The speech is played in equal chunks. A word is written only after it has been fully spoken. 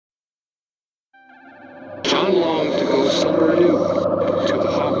John longed to go somewhere new, to the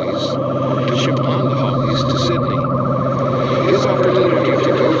Hollies, to ship on the Hollies to Sydney. His opportunity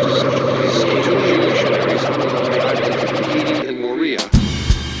to go to such a place came to the missionaries on the islands of Tahiti and Moorea,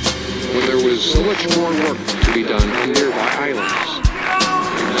 when there was so much more work to be done on nearby islands.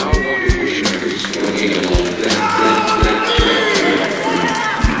 He now wanted missionaries who came along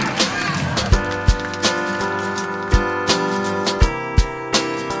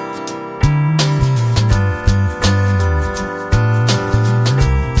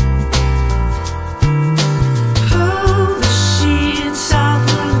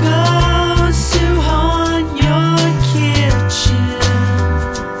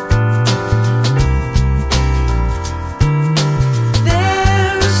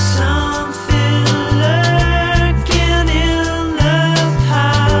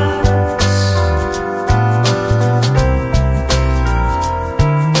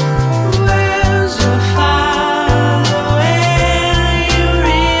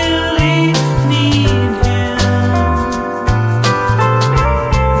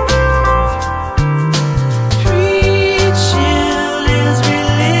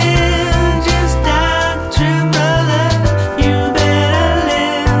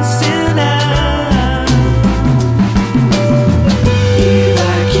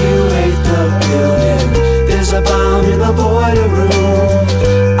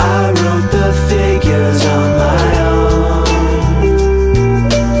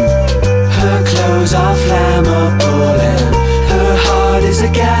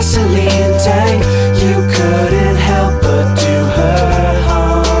gasoline tank. You couldn't help but do her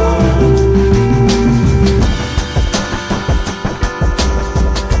harm.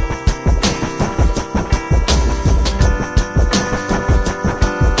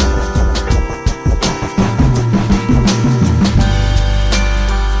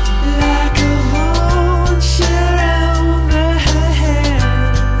 Like a vulture over her head,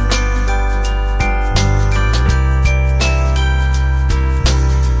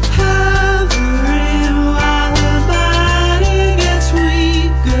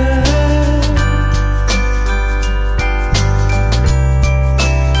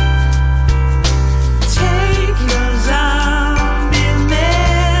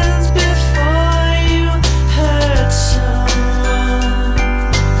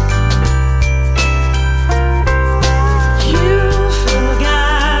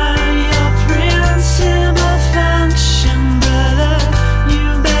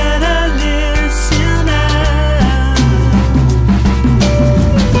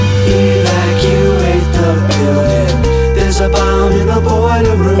 a bomb in the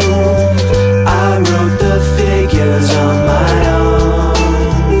boiler room. I wrote the figures on my own.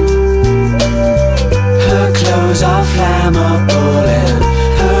 Her clothes are flammable and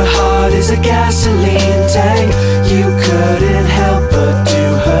her heart is a gasoline tank.